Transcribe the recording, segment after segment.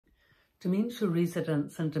dementia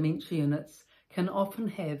residents and dementia units can often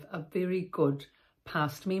have a very good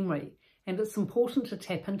past memory, and it's important to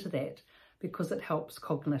tap into that because it helps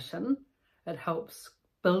cognition, it helps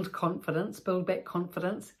build confidence, build back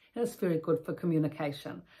confidence, and it's very good for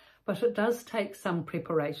communication. But it does take some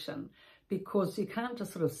preparation, because you can't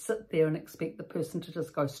just sort of sit there and expect the person to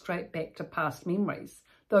just go straight back to past memories,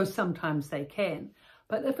 though sometimes they can.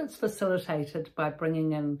 But if it's facilitated by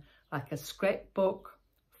bringing in like a scrapbook,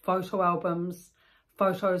 photo albums,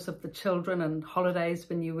 photos of the children and holidays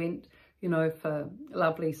when you went, you know, for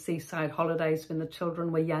lovely seaside holidays when the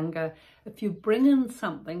children were younger. If you bring in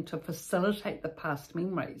something to facilitate the past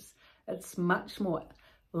memories, it's much more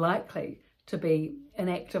likely to be an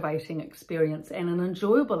activating experience and an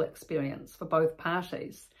enjoyable experience for both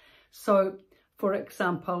parties. So, for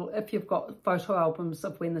example, if you've got photo albums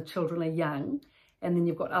of when the children are young, and then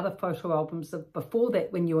you've got other photo albums of before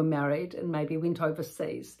that when you were married and maybe went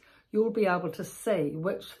overseas, you'll be able to see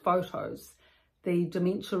which photos the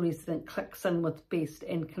dementia resident clicks in with best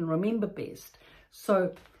and can remember best.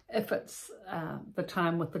 So if it's the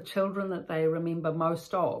time with the children that they remember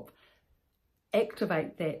most of,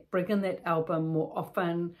 activate that, bring in that album more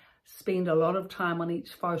often, spend a lot of time on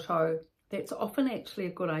each photo. That's often actually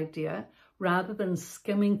a good idea, rather than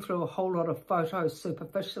skimming through a whole lot of photos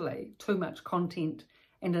superficially, too much content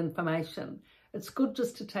and information. It's good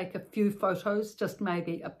just to take a few photos, just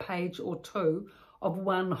maybe a page or two of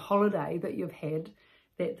one holiday that you've had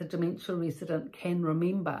that the dementia resident can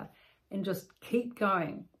remember, and just keep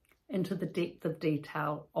going into the depth of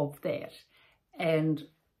detail of that. And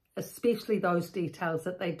especially those details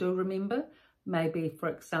that they do remember, maybe, for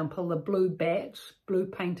example, the blue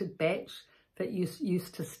painted batch that you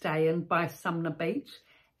used to stay in by Sumner Beach,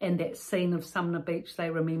 and that scene of Sumner Beach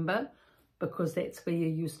they remember, because that's where you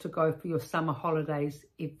used to go for your summer holidays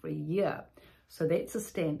every year. So that's a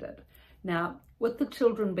standard. Now, with the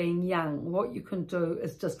children being young, what you can do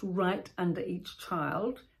is just write under each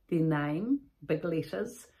child their name, big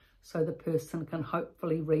letters, so the person can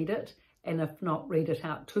hopefully read it, and if not, read it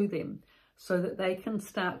out to them, so that they can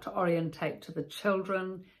start to orientate to the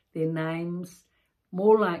children, their names,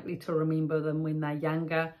 more likely to remember them when they're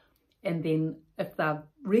younger. And then if they're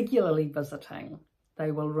regularly visiting,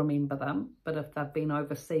 they will remember them. But if they've been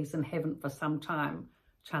overseas and haven't for some time,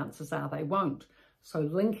 chances are they won't. So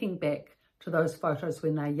linking back to those photos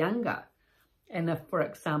when they're younger. And if, for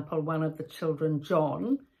example, one of the children,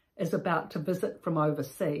 John, is about to visit from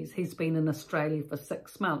overseas, he's been in Australia for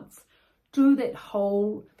 6 months, do that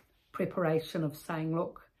whole preparation of saying,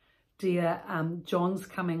 look, dear, John's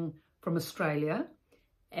coming from Australia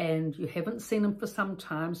and you haven't seen him for some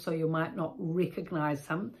time, so you might not recognise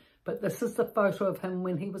him, but this is the photo of him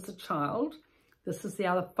when he was a child. This is the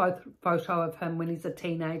other photo of him when he's a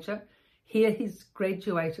teenager. Here he's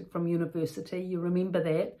graduated from university. You remember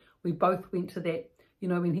that. We both went to that, you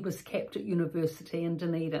know, when he was capped at university in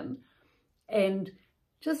Dunedin. And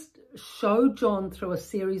just show John through a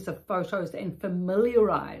series of photos and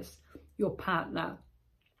familiarise your partner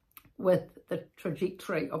with the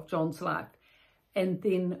trajectory of John's life. And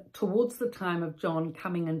then towards the time of John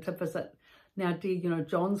coming in to visit, now dear, you know,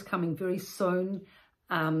 John's coming very soon.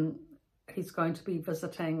 He's going to be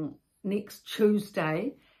visiting next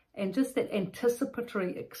Tuesday, and just that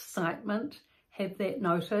anticipatory excitement, have that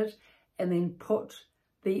noted, and then put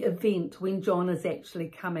the event when John is actually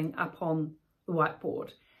coming up on the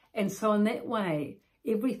whiteboard. And so in that way,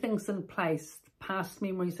 everything's in place, past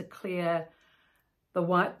memories are clear, the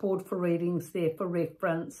whiteboard for readings there for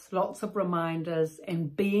reference, lots of reminders,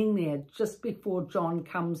 and being there just before John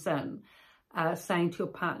comes in, saying to your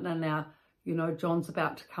partner, now, you know, John's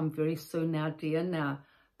about to come very soon now, dear. Now,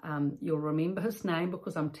 you'll remember his name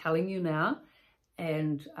because I'm telling you now,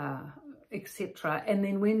 and etc. And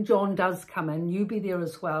then when John does come in, you be there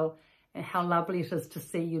as well. And how lovely it is to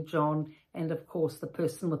see you, John. And of course, the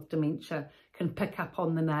person with dementia can pick up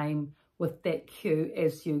on the name with that cue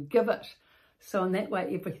as you give it. So in that way,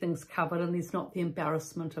 everything's covered, and there's not the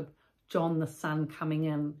embarrassment of John, the son, coming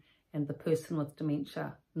in and the person with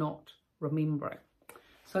dementia not remembering.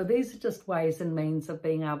 So these are just ways and means of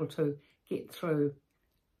being able to get through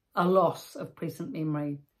a loss of present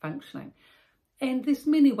memory functioning. And there's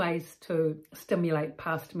many ways to stimulate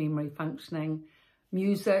past memory functioning.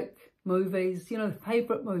 Music, movies, you know,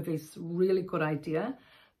 favourite movies, really good idea.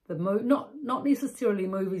 Not necessarily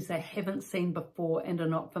movies they haven't seen before and are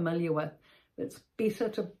not familiar with. It's better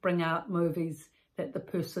to bring out movies that the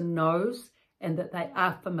person knows and that they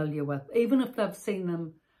are familiar with, even if they've seen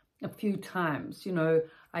them a few times. You know,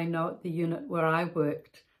 I know at the unit where I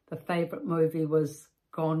worked, the favourite movie was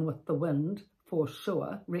Gone with the Wind, for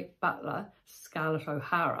sure, Rhett Butler, Scarlett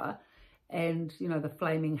O'Hara, and, you know, the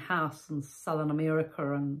Flaming House in Southern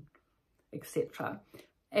America and etc.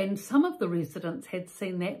 And some of the residents had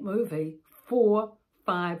seen that movie 4-5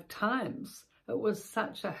 times. It was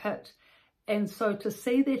such a hit. And so to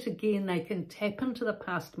see that again, they can tap into the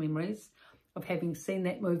past memories of having seen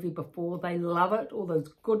that movie before. They love it, all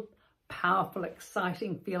those good, powerful,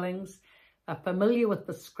 exciting feelings, are familiar with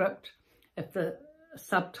the script. If the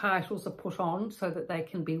subtitles are put on so that they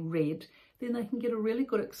can be read, then they can get a really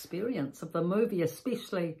good experience of the movie,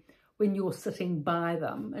 especially when you're sitting by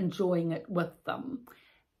them, enjoying it with them.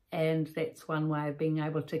 And that's one way of being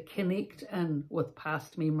able to connect in with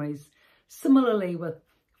past memories. Similarly with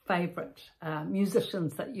favourite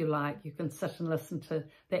musicians that you like, you can sit and listen to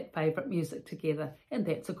that favourite music together, and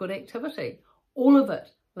that's a good activity. All of it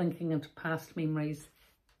linking into past memories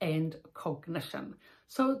and cognition.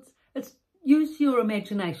 So it's use your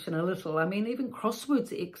imagination a little. I mean, even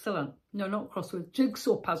crosswords are excellent. No, not crosswords,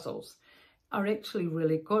 jigsaw puzzles are actually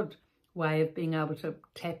really good way of being able to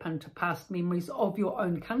tap into past memories of your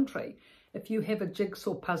own country. If you have a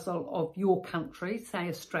jigsaw puzzle of your country, say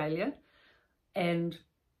Australia, and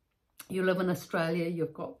you live in Australia,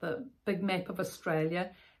 you've got the big map of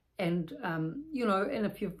Australia, and you know, and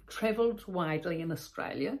if you've travelled widely in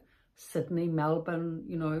Australia, Sydney, Melbourne,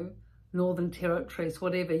 you know, Northern Territories,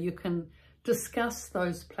 whatever, you can discuss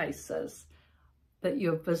those places that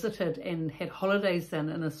you've visited and had holidays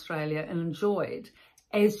in Australia and enjoyed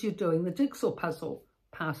as you're doing the jigsaw puzzle,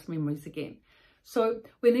 past memories again. So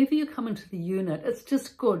whenever you come into the unit, it's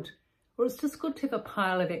just good, or it's just good to have a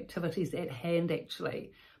pile of activities at hand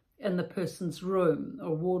actually in the person's room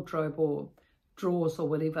or wardrobe or drawers or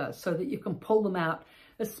whatever, so that you can pull them out,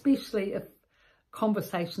 especially if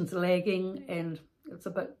conversation's lagging and it's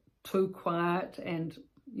a bit too quiet and,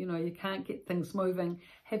 you know, you can't get things moving.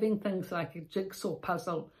 Having things like a jigsaw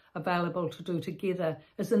puzzle available to do together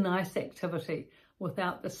is a nice activity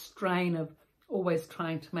without the strain of always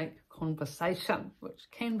trying to make conversation, which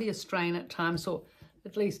can be a strain at times, or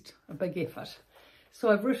at least a big effort.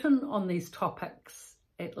 So I've written on these topics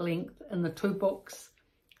at length in the 2 books,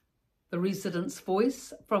 The Resident's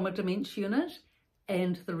Voice from a Dementia Unit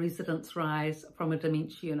and The Resident's Rise from a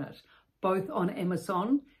Dementia Unit, both on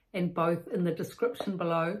Amazon and both in the description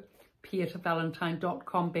below,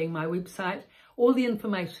 pietavalentine.com being my website. All the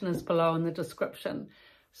information is below in the description.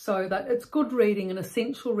 So that it's good reading, an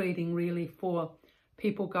essential reading really for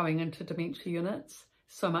people going into dementia units.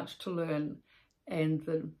 So much to learn. And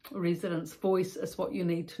the resident's voice is what you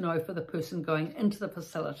need to know for the person going into the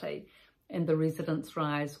facility, and the resident's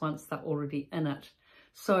rise once they're already in it.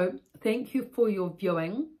 So thank you for your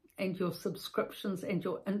viewing and your subscriptions and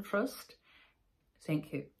your interest.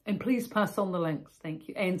 Thank you. And please pass on the links. Thank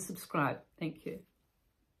you. And subscribe. Thank you.